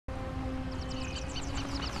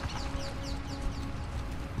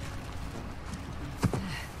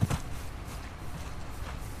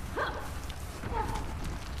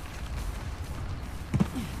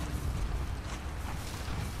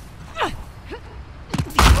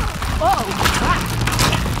Whoa!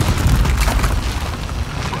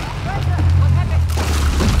 What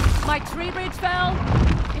happened? My tree bridge fell.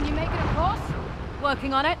 Can you make it across?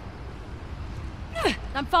 Working on it.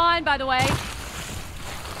 I'm fine, by the way.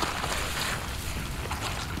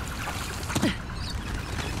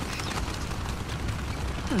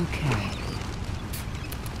 Okay.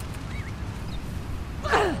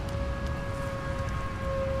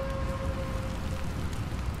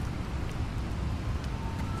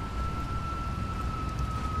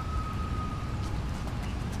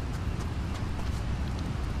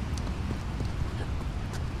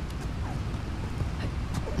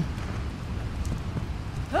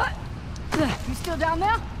 You still down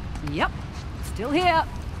there? Yep. Still here.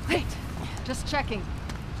 Wait. Just checking.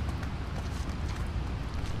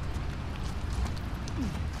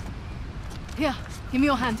 Here, give me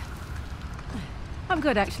your hand. I'm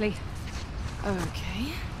good, actually.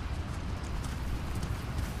 Okay.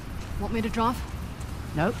 Want me to drive?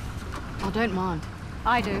 Nope. I don't mind.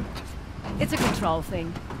 I do. It's a control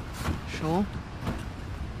thing. Sure.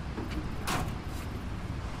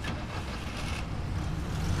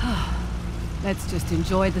 Let's just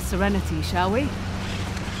enjoy the serenity, shall we?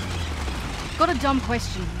 Got a dumb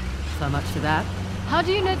question. So much for that. How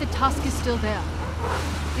do you know the Tusk is still there?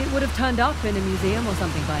 It would have turned up in a museum or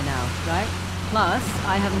something by now, right? Plus,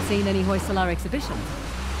 I haven't seen any Hoysala exhibitions.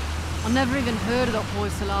 I've never even heard of the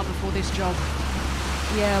Hoysala before this job.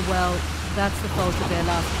 Yeah, well, that's the fault of their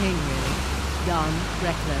last king, really. Young,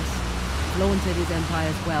 reckless, flaunted his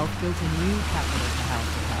empire's wealth, built a new capital for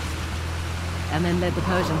House of Tusk, and then led the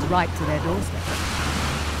Persians right to their doorstep.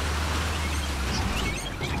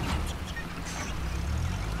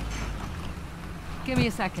 Give me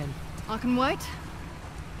a second. I can wait.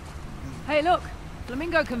 Hey, look!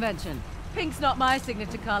 Flamingo convention. Pink's not my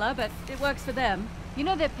signature color, but it works for them. You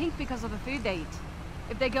know they're pink because of the food they eat.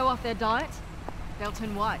 If they go off their diet, they'll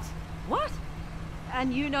turn white. What?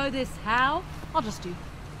 And you know this how? I'll just do.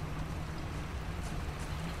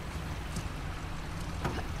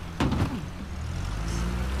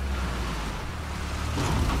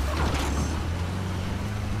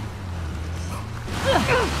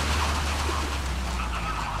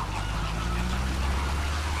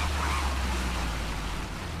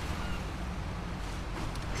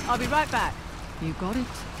 I'll be right back. You got it.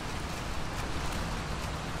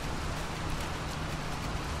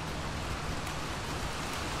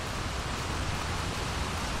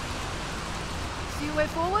 See your way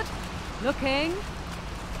forward? Looking.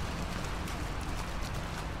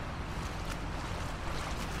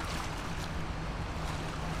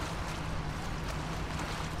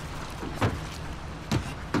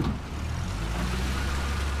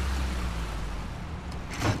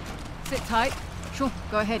 Sit tight. Sure,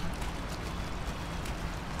 go ahead.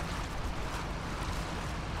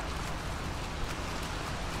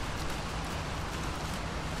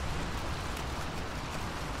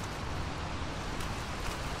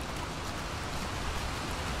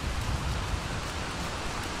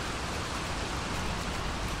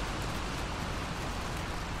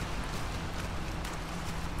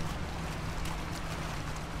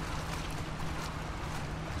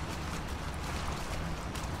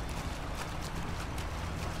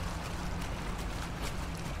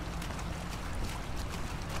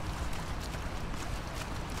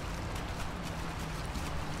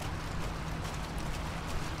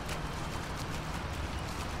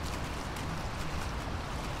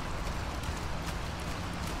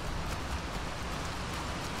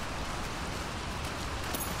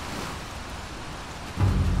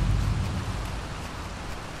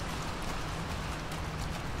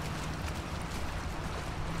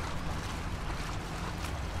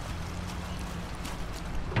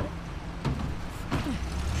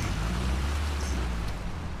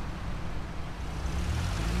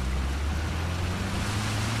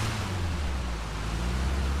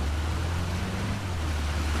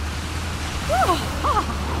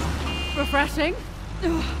 Refreshing.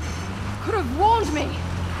 Could have warned me.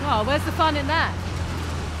 Well, where's the fun in that?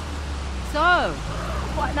 So,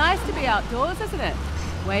 quite nice to be outdoors, isn't it?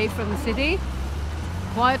 Away from the city.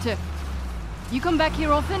 Quieter. You come back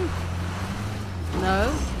here often?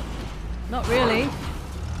 No, not really.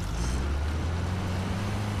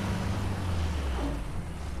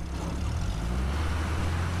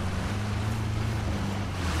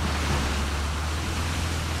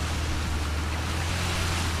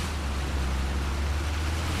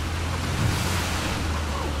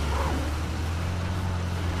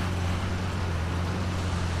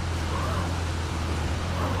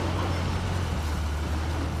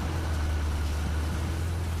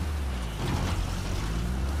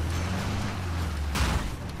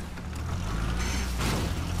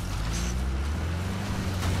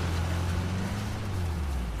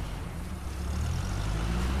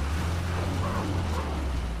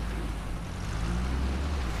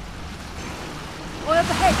 up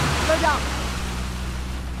ahead. Go down.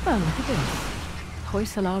 Oh, look at this.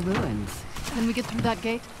 Hoysala ruins. Can we get through that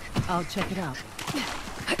gate? I'll check it out.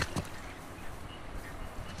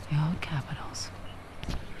 The old capitals.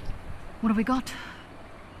 What have we got?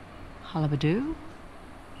 Halabadu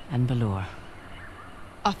and Balor.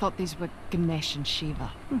 I thought these were Ganesh and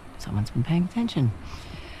Shiva. Someone's been paying attention.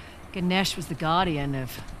 Ganesh was the guardian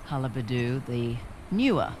of Halabadu, the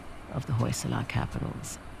newer of the Hoysala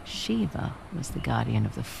capitals. Shiva was the guardian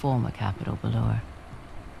of the former capital, Balor.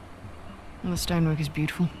 Well, the stonework is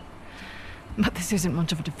beautiful. But this isn't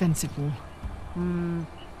much of a defensive wall.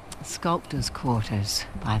 Sculptor's quarters,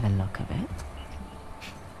 by the look of it.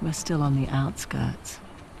 We're still on the outskirts.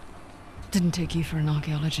 Didn't take you for an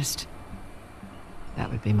archaeologist. That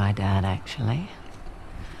would be my dad, actually.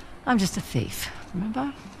 I'm just a thief,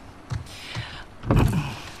 remember?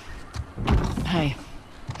 Hey,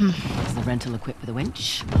 is the rental equipped with a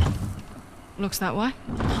winch? Looks that way.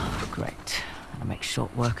 Great. I'll make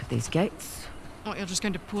short work of these gates. What, you're just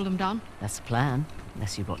going to pull them down? That's the plan,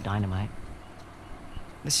 unless you brought dynamite.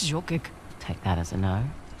 This is your gig. Take that as a no.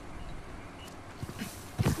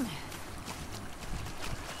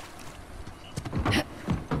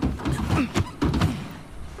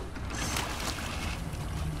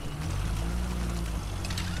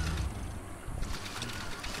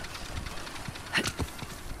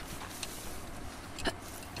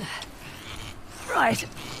 Right,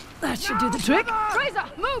 that should do the trick. Frazer,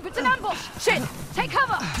 move! It's an ambush! Shit! Take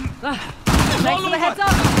cover! Thanks for the heads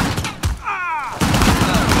up.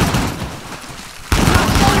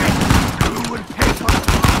 Who would pay for it?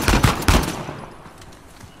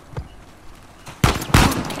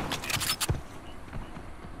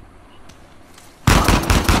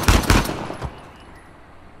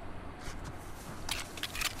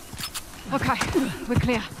 Okay, we're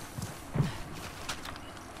clear.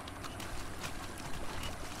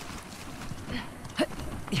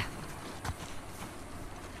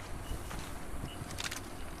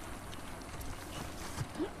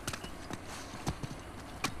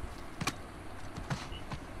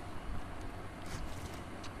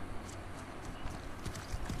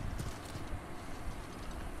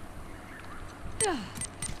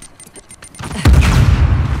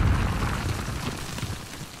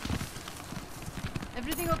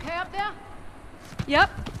 Everything okay up there? Yep,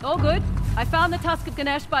 all good. I found the Tusk of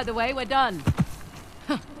Ganesh, by the way. We're done.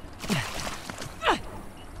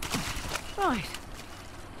 Right.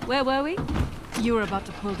 Where were we? You were about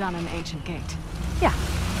to pull down an ancient gate. Yeah,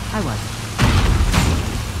 I was.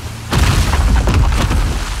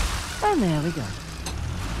 And there we go.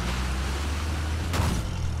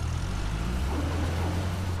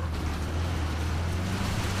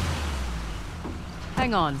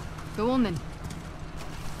 Hang on. Go on then.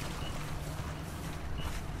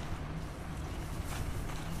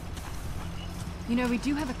 You know, we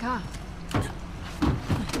do have a car.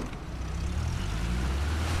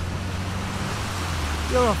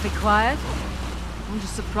 You're awfully quiet. I'm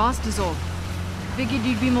just surprised is all. Figured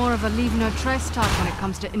you'd be more of a leave no trace type when it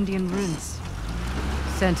comes to Indian ruins.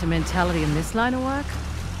 Sentimentality in this line of work?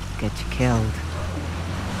 Get you killed.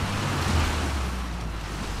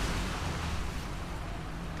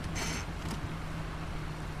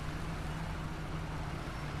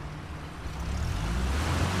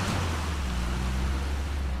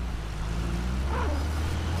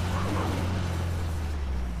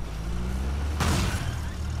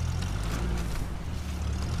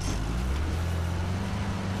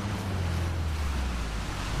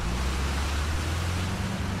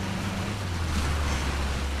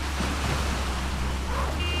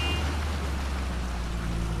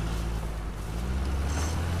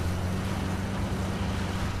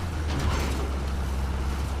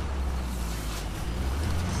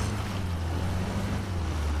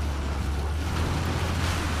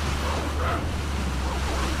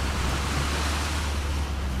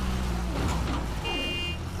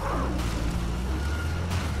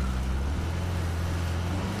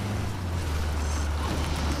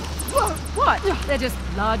 What? They're just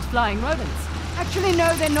large flying rodents. Actually,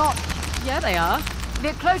 no, they're not. Yeah, they are.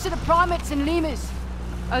 They're closer to primates and lemurs.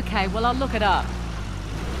 Okay, well, I'll look it up.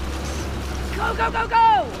 Go, go, go,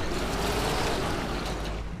 go!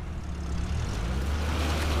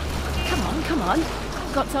 Come on, come on.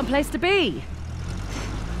 I've got someplace to be.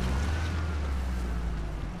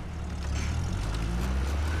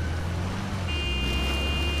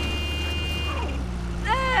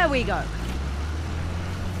 There we go.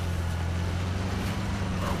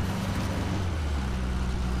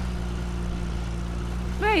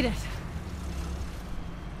 Made it.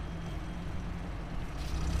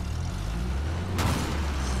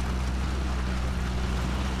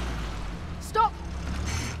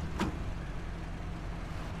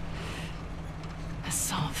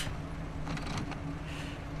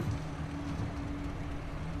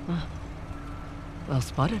 Well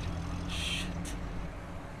spotted. Shit.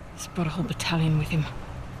 He's brought a whole battalion with him.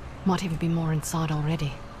 Might even be more inside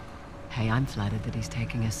already. Hey, I'm flattered that he's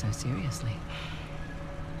taking us so seriously.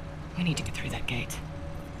 We need to get through that gate.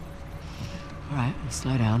 All right, we'll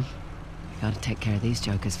slow down. We gotta take care of these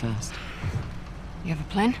jokers first. You have a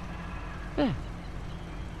plan? Yeah.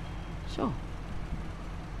 Sure.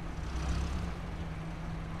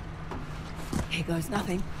 Here goes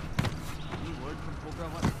nothing. Any word from Cobra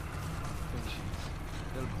 1? Patience.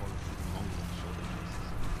 They'll call us with Mongol shoulder places.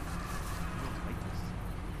 We don't like this.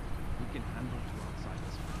 We can handle two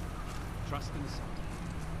outsiders. Trust in us.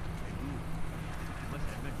 I do. You must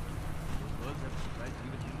admit, those girls have surprised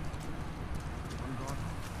you with me. One God,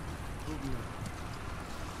 prove me wrong.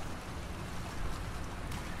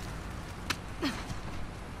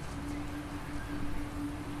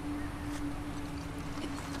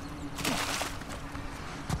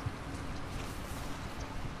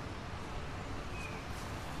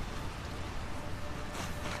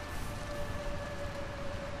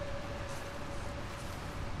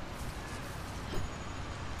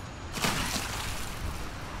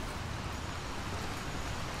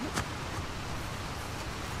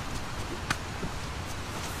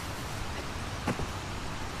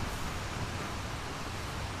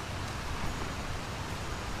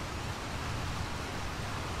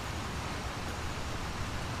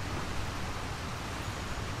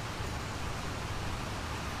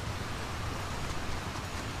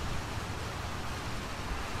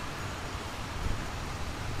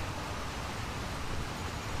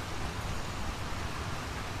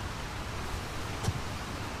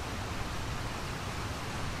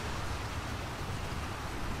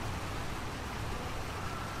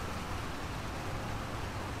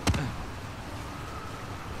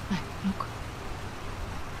 Look.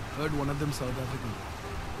 Heard one of them South African.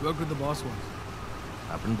 Worked with the boss once.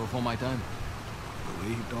 Happened before my time. The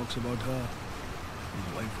way he talks about her,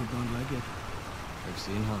 his wife would not like it. I've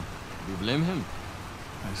seen her. Do you blame him?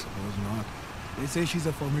 I suppose not. They say she's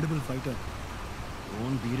a formidable fighter.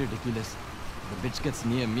 Don't be ridiculous. If the bitch gets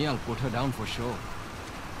near me, I'll put her down for sure.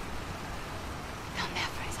 Down there,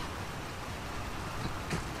 Frazer.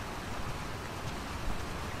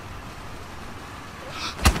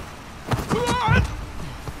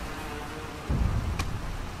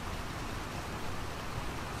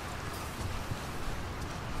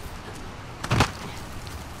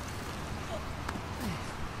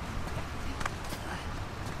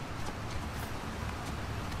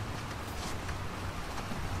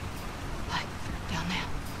 Down there.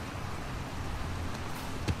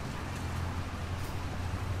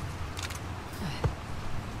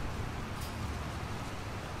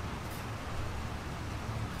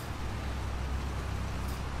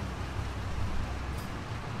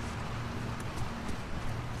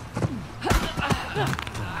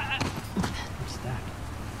 What's that?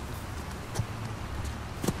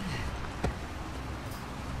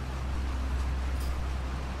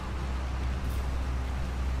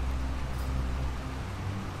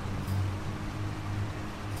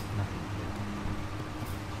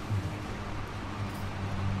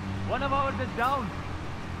 One of ours is down.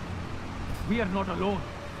 We are not alone.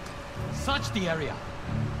 Search the area.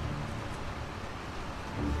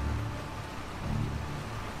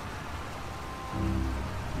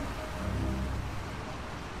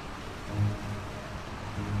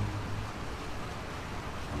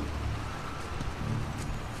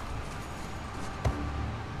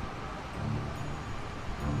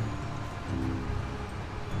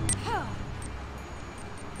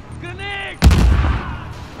 Grenade!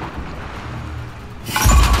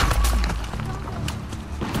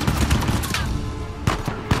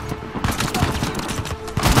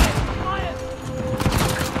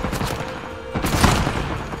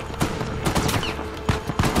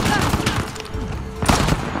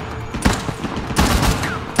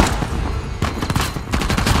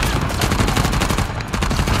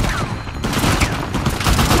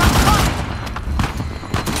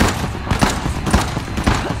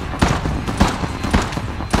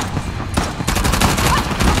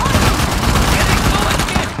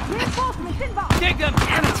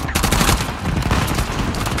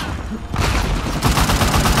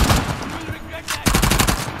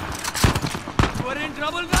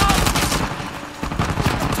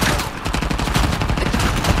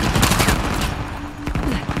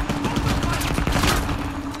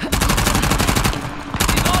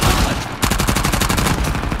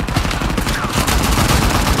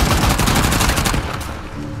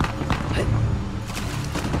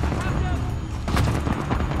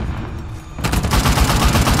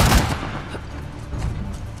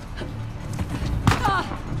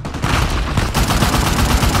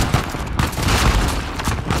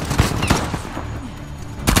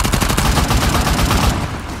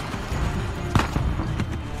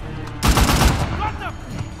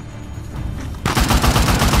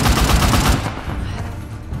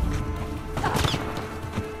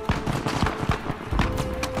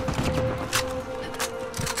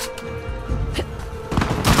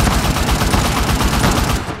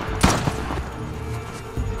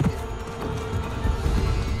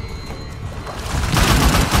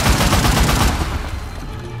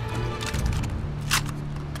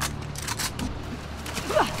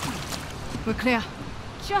 We're clear.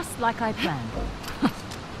 Just like I planned.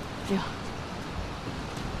 Yeah.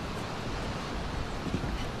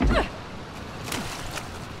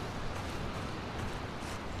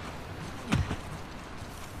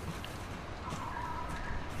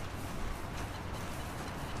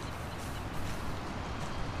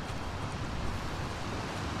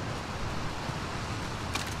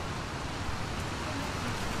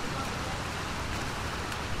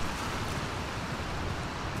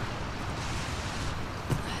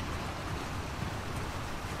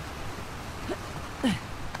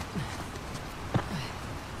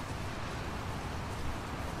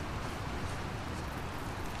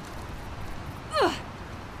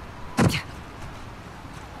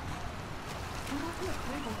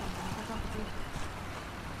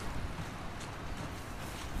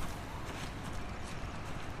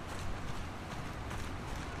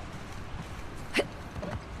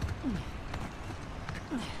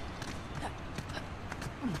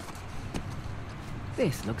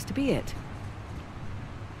 This looks to be it.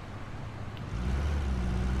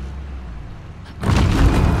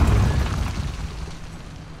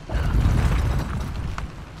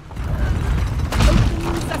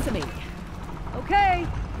 Open sesame. Okay,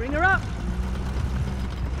 bring her up.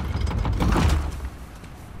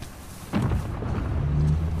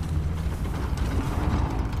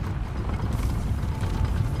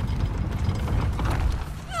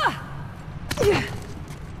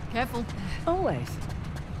 Careful. Always.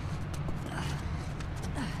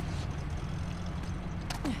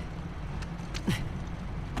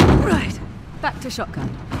 Right, back to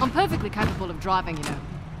shotgun. I'm perfectly capable of driving, you know.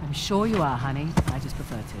 I'm sure you are, honey. I just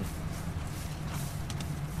prefer to.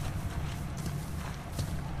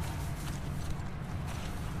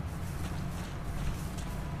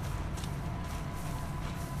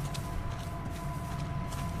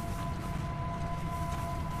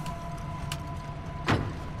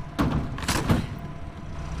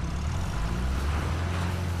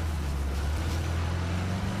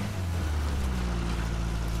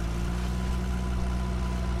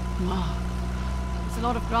 Wow. It's a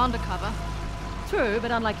lot of ground to cover. True,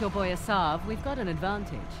 but unlike your boy Asav, we've got an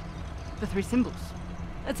advantage. The 3 symbols.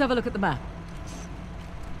 Let's have a look at the map.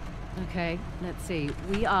 Okay, let's see.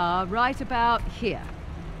 We are right about here.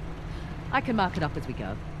 I can mark it up as we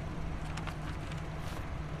go.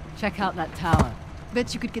 Check out that tower.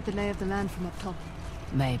 Bet you could get the lay of the land from up top.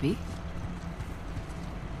 Maybe.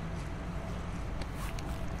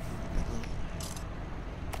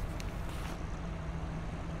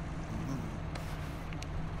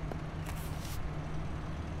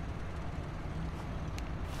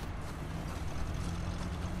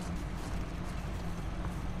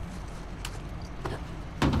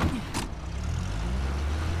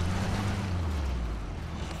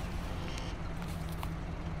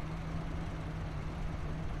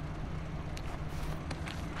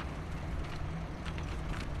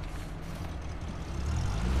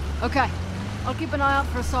 Okay. I'll keep an eye out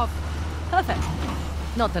for Asav. Perfect.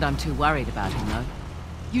 Not that I'm too worried about him, though.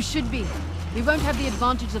 You should be. We won't have the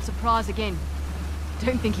advantage of surprise again.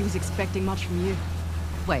 Don't think he was expecting much from you.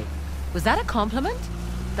 Wait, was that a compliment?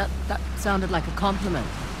 That sounded like a compliment.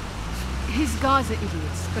 His guys are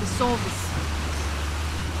idiots, but Asav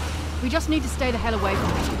is... We just need to stay the hell away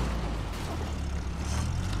from him.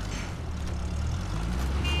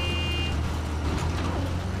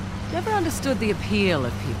 Never understood the appeal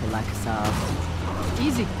of people like Asav.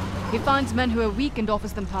 Easy. He finds men who are weak and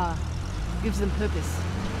offers them power. Gives them purpose.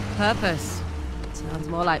 Purpose. Sounds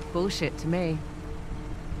more like bullshit to me.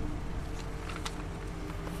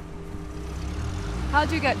 How'd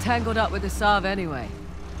you get tangled up with Asav anyway?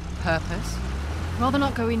 Purpose? Rather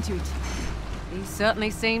not go into it. He certainly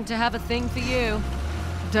seemed to have a thing for you.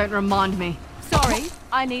 Don't remind me. Sorry,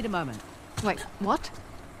 I need a moment. Wait, what?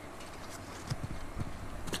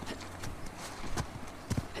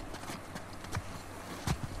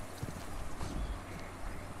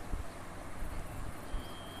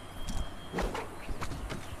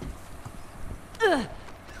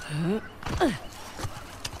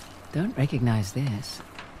 Don't recognize this.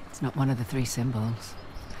 It's not one of the 3 symbols.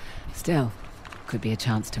 Still, could be a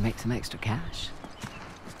chance to make some extra cash.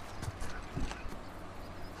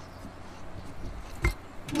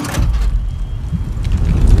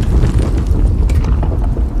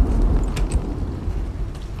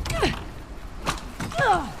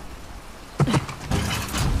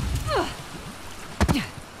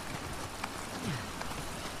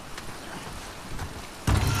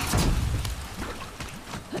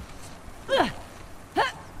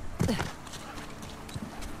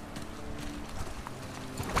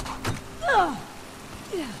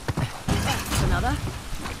 Another.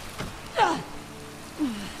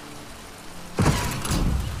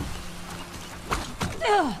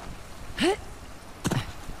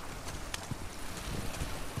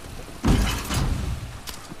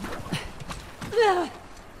 Still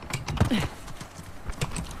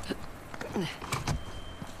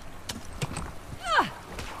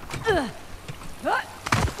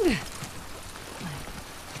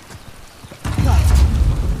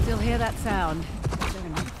hear that sound? Is there a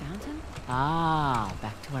new fountain? Ah,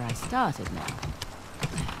 back to where I started now.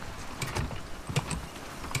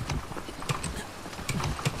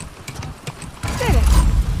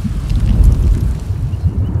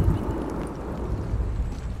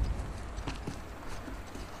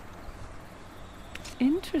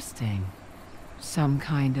 Interesting. Some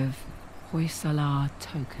kind of Hoysala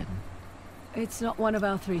token. It's not one of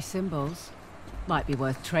our 3 symbols. Might be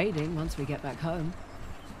worth trading once we get back home.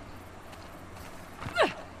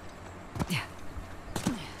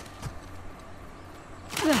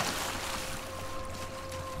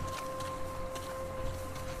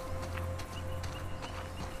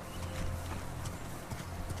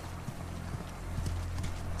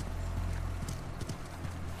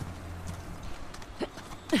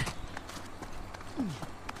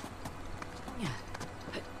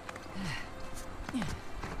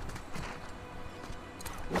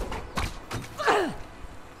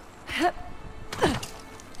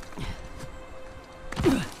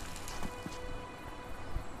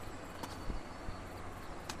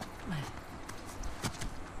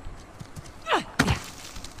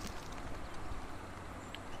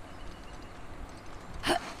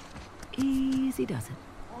 Easy does it.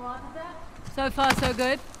 So far, so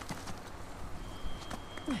good.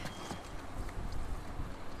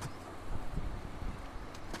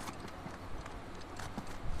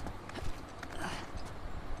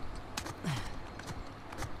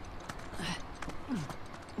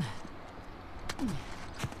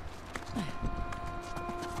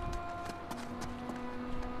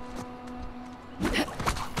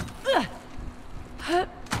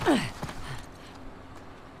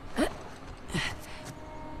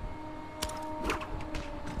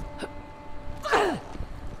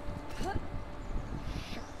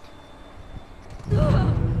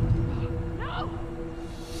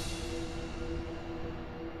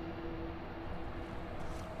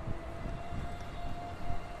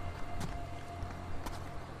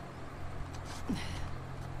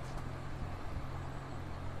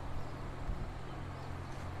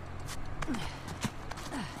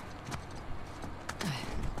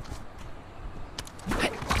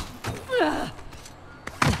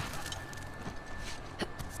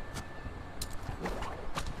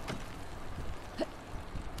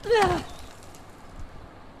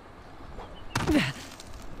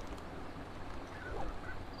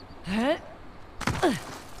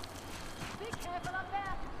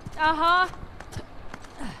 Uh-huh.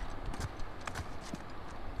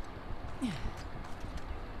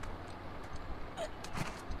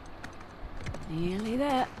 Nearly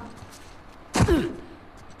there.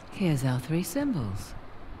 Here's our 3 symbols.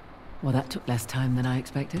 Well, that took less time than I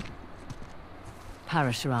expected.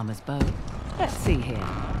 Parashurama's bow. Let's see here.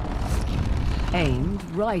 Aimed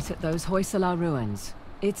right at those Hoysala ruins.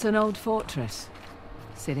 It's an old fortress,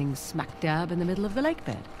 sitting smack dab in the middle of the lake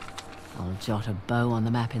bed. I'll jot a bow on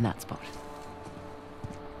the map in that spot.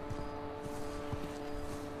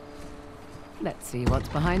 Let's see what's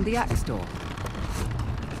behind the axe door.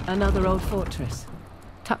 Another old fortress,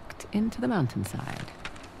 tucked into the mountainside.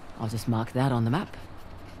 I'll just mark that on the map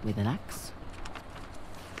with an axe.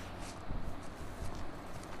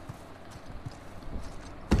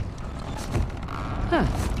 Huh.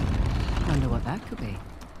 Wonder what that could be.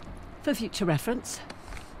 For future reference.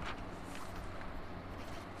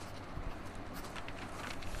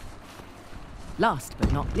 Last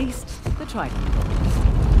but not least, the trident doors.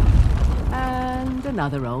 And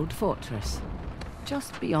another old fortress,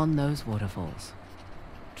 just beyond those waterfalls.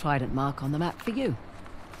 Trident mark on the map for you.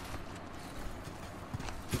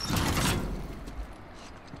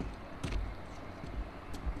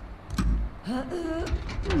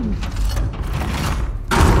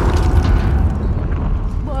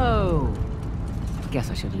 Whoa! Guess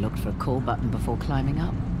I should have looked for a call button before climbing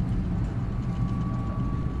up.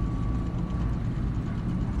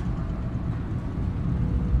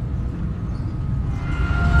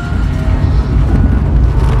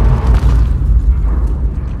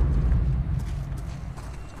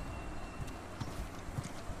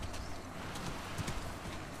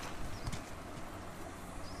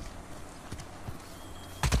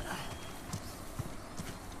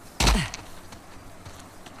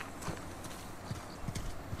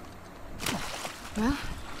 Well,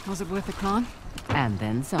 was it worth the climb? And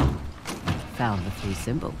then some. Found the 3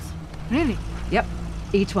 symbols. Really? Yep.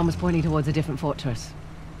 Each one was pointing towards a different fortress.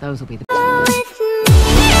 Those will be the